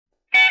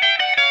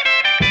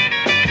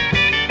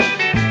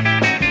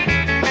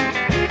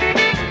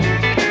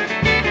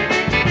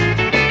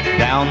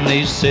Down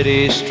these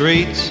city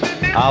streets,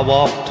 I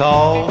walk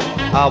tall,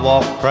 I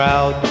walk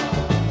proud,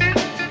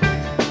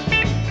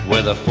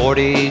 with a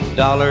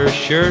 $40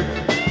 shirt,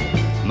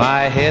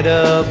 my head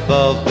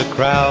above the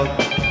crowd.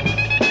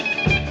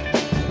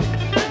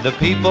 The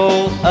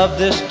people of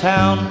this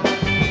town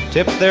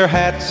tip their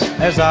hats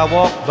as I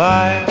walk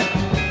by.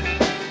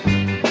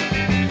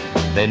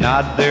 They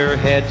nod their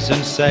heads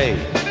and say,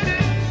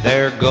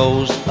 there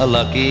goes a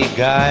lucky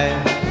guy.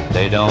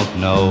 They don't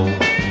know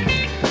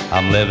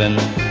I'm living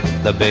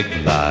the big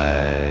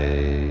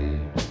lie.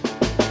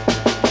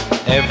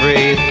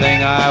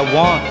 Everything I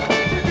want,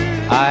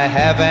 I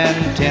have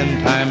and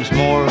 10 times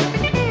more.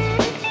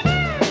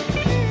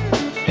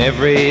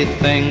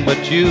 Everything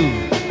but you,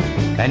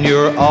 and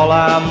you're all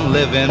I'm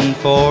living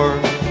for.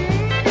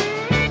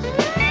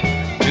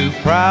 Too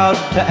proud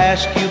to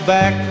ask you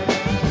back,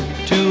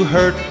 too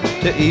hurt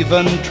to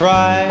even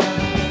try.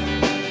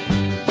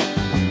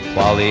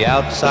 While the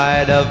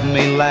outside of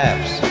me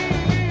laughs,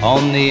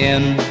 on the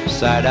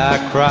inside I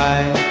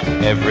cry.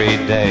 Every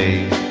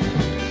day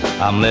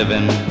I'm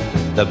living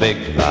the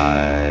big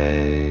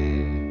lie.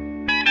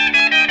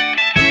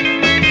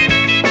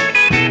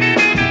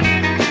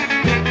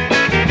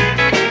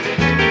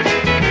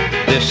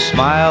 This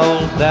smile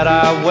that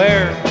I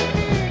wear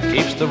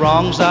keeps the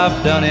wrongs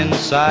I've done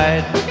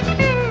inside.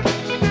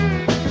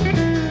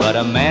 But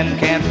a man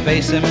can't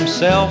face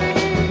himself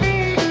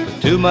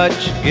with too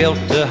much guilt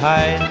to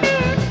hide.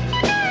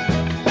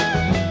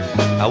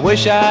 I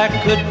wish I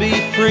could be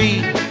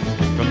free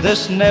from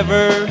this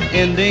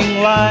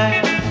never-ending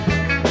lie.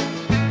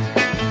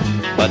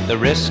 But the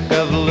risk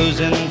of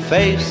losing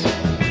face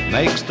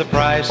makes the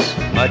price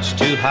much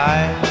too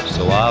high.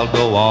 So I'll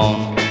go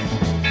on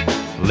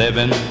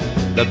living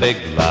the big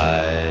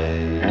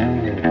lie,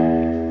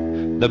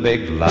 the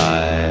big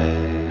lie,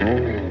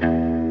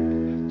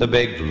 the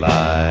big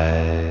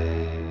lie.